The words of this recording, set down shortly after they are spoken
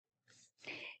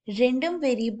Random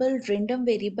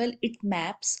variable, it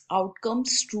maps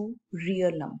outcomes to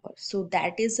real number. So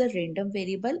that is a random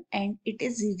variable and it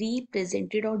is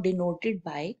represented or denoted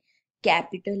by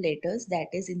capital letters, that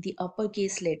is in the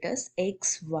uppercase letters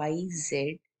X, Y,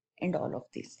 Z and all of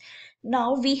this.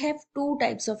 Now we have two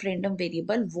types of random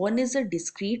variable. One is a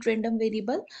discrete random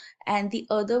variable and the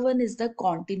other one is the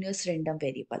continuous random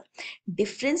variable.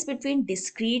 Difference between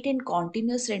discrete and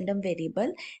continuous random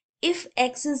variable: if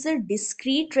x is a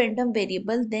discrete random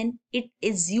variable, then it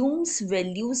assumes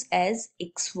values as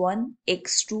x1,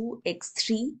 x2,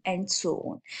 x3, and so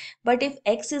on. But if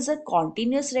x is a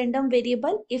continuous random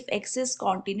variable, if x is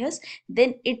continuous,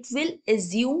 then it will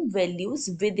assume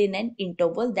values within an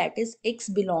interval, that is x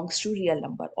belongs to real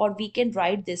number. Or we can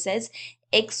write this as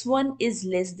x1 is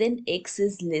less than x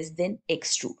is less than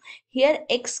x2. Here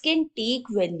x can take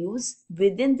values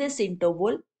within this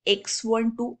interval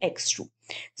x1 to x2.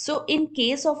 So in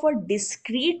case of a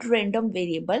discrete random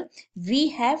variable, we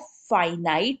have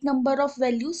finite number of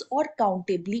values or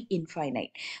countably infinite.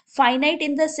 Finite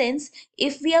in the sense,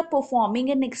 if we are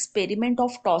performing an experiment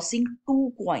of tossing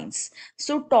two coins.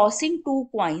 So tossing two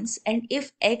coins, and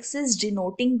if x is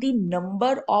denoting the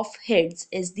number of heads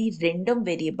as the random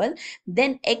variable,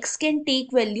 then x can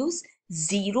take values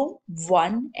 0,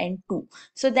 1 and 2.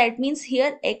 So that means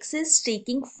here x is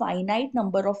taking finite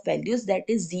number of values, that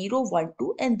is 0, 1,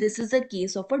 2, and this is a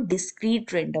case of a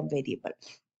discrete random variable.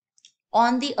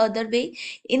 On the other way,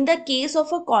 in the case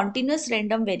of a continuous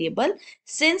random variable,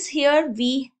 since here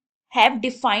we have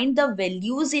defined the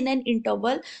values in an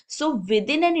interval, so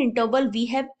within an interval we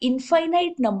have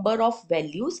infinite number of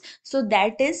values. So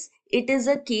that is, it is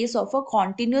a case of a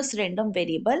continuous random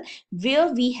variable where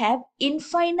we have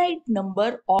infinite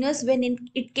number of when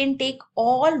it can take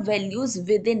all values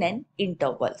within an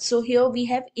interval. So here we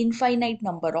have infinite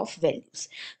number of values.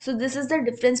 So this is the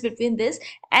difference between this.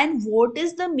 And what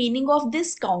is the meaning of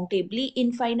this countably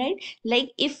infinite?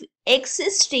 Like if x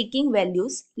is taking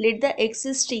values, let the x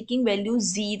is taking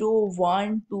values 0,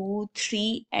 1, 2,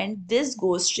 3, and this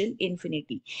goes till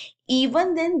infinity.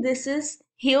 Even then, this is,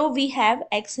 here we have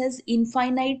x has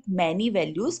infinite many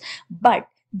values, but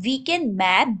we can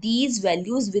map these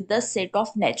values with the set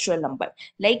of natural number.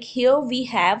 Like here we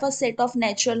have a set of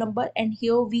natural number and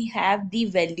here we have the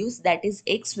values, that is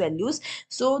x values.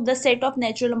 So the set of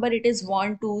natural number, it is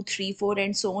 1, 2, 3, 4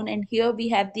 and so on, and here we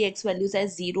have the x values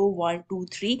as 0, 1, 2,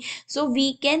 3. So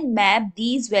we can map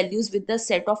these values with the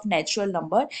set of natural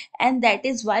number, and that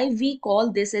is why we call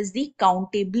this as the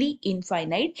countably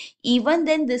infinite. Even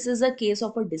then, this is a case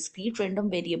of a discrete random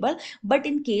variable, but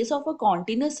in case of a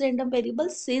continuous random variable,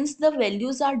 since the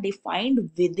values are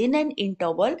defined within an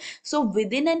interval, so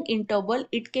within an interval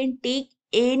it can take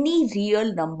any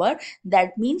real number.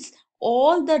 That means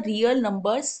all the real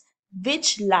numbers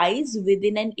which lies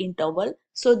within an interval.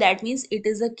 So that means it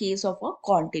is a case of a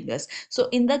continuous. So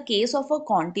in the case of a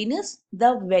continuous,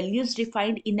 the values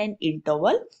defined in an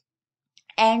interval,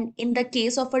 and in the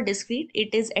case of a discrete,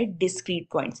 it is at discrete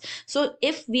points. So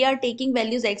if we are taking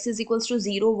values x is equals to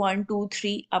 0, 1, 2,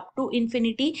 3 up to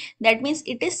infinity, that means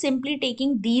it is simply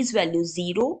taking these values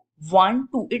 0, 1,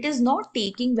 2. It is not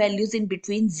taking values in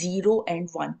between 0 and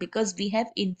 1 because we have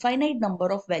infinite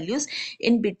number of values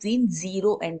in between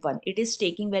 0 and 1. It is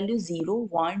taking value 0,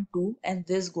 1, 2 and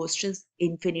this goes to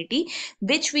infinity,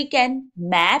 which we can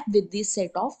map with the set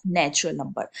of natural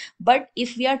number. But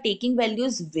if we are taking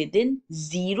values within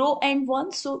 0 and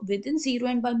 1, so within 0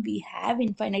 and 1 we have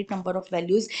infinite number of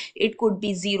values. It could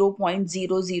be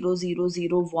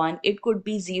 0.000001, it could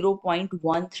be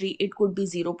 0.13, it could be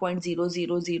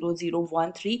 0.000013.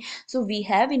 So we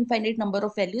have infinite number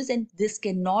of values and this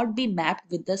cannot be mapped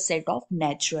with the set of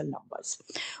natural numbers.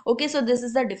 Okay, so this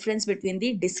is the difference between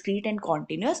the discrete and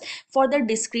continuous. For the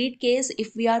discrete case,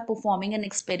 if we are performing an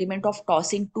experiment of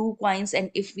tossing two coins and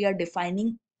if we are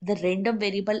defining the random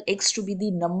variable x to be the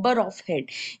number of head,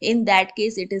 in that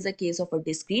case it is a case of a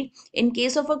discrete. In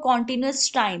case of a continuous,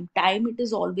 time it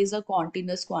is always a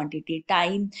continuous quantity.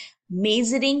 Time,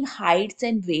 measuring heights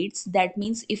and weights, that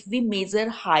means if we measure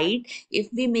height,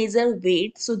 if we measure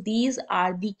weight, so these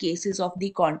are the cases of the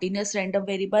continuous random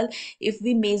variable. If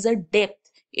we measure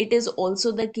depth, it is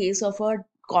also the case of a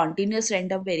continuous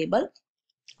random variable.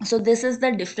 So this is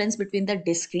the difference between the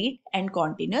discrete and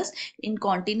continuous. In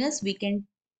continuous, we can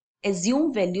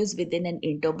assume values within an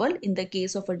interval. In the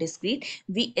case of a discrete,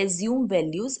 we assume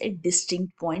values at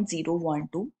distinct points 0, 1,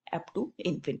 2 up to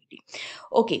infinity.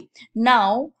 Okay,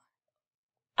 now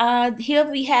here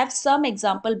we have some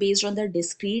example based on the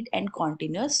discrete and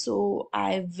continuous. So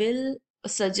I will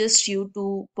suggest you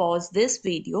to pause this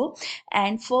video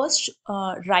and first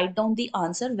write down the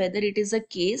answer, whether it is a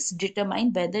case,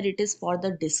 determine whether it is for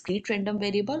the discrete random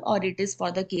variable or it is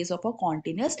for the case of a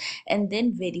continuous, and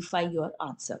then verify your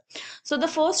answer. So the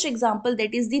first example,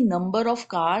 that is the number of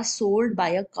cars sold by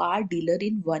a car dealer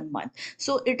in 1 month.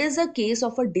 So it is a case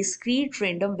of a discrete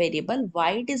random variable.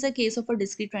 Why it is a case of a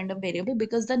discrete random variable?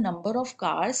 Because the number of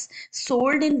cars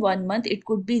sold in 1 month, it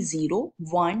could be 0,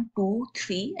 1, 2,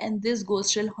 3, and this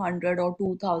goes till 100 or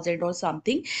 2000 or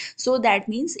something. So that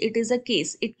means it is a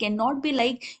case. It cannot be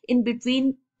like in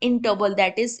between interval,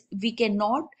 that is we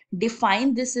cannot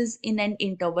define this is in an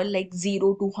interval like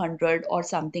 0 to 100 or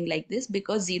something like this,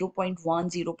 because 0.1,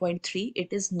 0.3,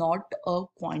 it is not a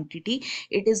quantity,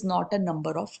 it is not a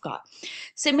number of car.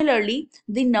 Similarly,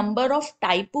 the number of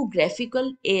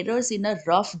typographical errors in a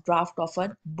rough draft of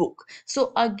a book.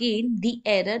 So again, the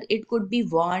error, it could be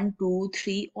 1, 2,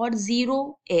 3, or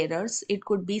 0 errors. It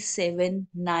could be 7,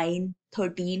 9,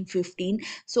 13, 15.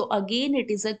 So again,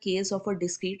 it is a case of a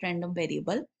discrete random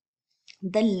variable.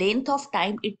 The length of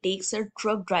time it takes a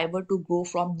truck driver to go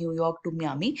from New York to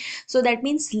Miami. So that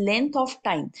means length of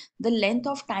time. The length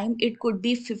of time, it could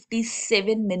be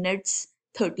 57 minutes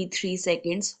 33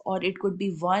 seconds, or it could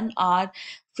be 1 hour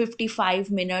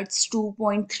 55 minutes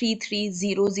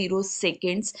 2.3300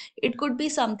 seconds. It could be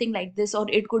something like this, or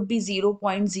it could be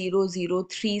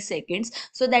 0.003 seconds.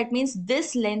 So that means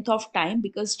this length of time,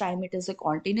 because time it is a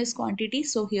continuous quantity,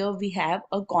 so here we have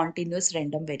a continuous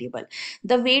random variable.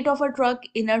 The weight of a truck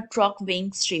in a truck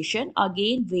weighing station,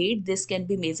 again weight, this can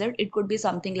be measured. It could be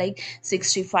something like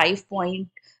 65.2,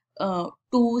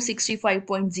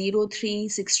 65.03,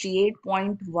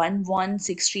 68.11,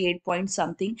 68 point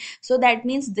something. So that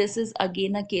means this is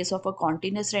again a case of a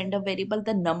continuous random variable.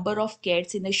 The number of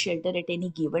cats in a shelter at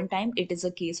any given time, it is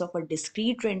a case of a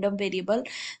discrete random variable.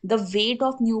 The weight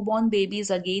of newborn babies,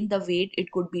 again the weight, it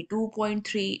could be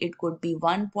 2.3, it could be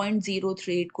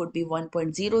 1.03, it could be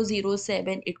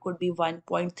 1.007, it could be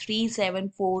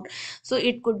 1.374. So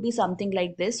it could be something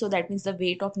like this. So that means the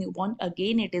weight of newborn,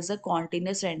 again it is a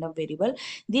continuous random variable.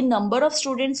 The number of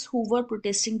students who were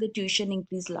protesting the tuition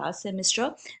increase last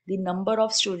semester, the number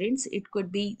of students, it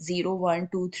could be 0, 1,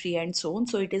 2, 3, and so on.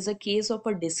 So it is a case of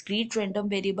a discrete random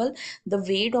variable. The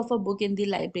weight of a book in the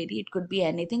library, it could be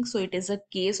anything, so it is a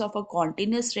case of a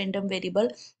continuous random variable.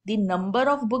 The number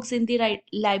of books in the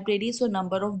library, so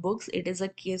number of books, it is a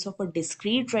case of a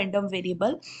discrete random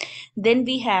variable. Then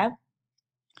we have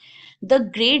the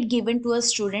grade given to a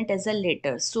student as a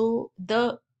letter. So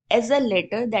the as a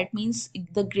letter, that means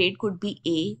the grade could be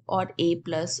A or A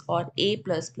plus or A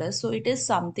plus plus. So it is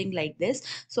something like this.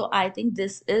 So I think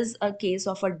this is a case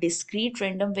of a discrete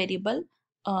random variable.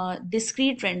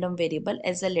 Discrete random variable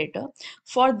as a letter.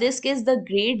 For this case, the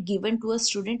grade given to a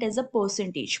student as a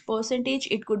percentage. Percentage,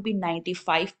 it could be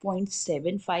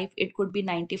 95.75, it could be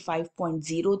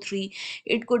 95.03,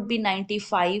 it could be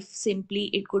 95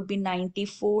 simply, it could be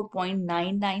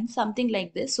 94.99, something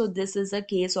like this. So this is a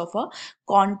case of a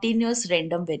continuous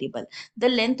random variable. The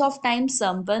length of time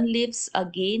someone lives,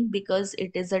 again because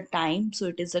it is a time, so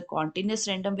it is a continuous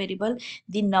random variable.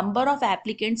 The number of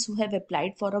applicants who have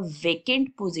applied for a vacant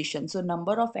position, so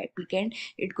number of applicant,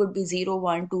 it could be 0,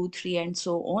 1, 2, 3, and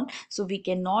so on. So we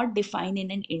cannot define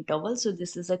in an interval, so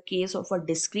this is a case of a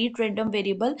discrete random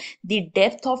variable. The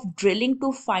depth of drilling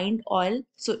to find oil,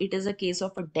 so it is a case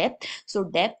of a depth. So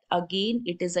depth, again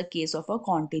it is a case of a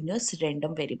continuous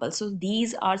random variable. So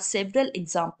these are several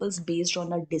examples based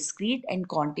on a discrete and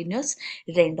continuous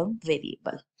random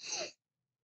variable.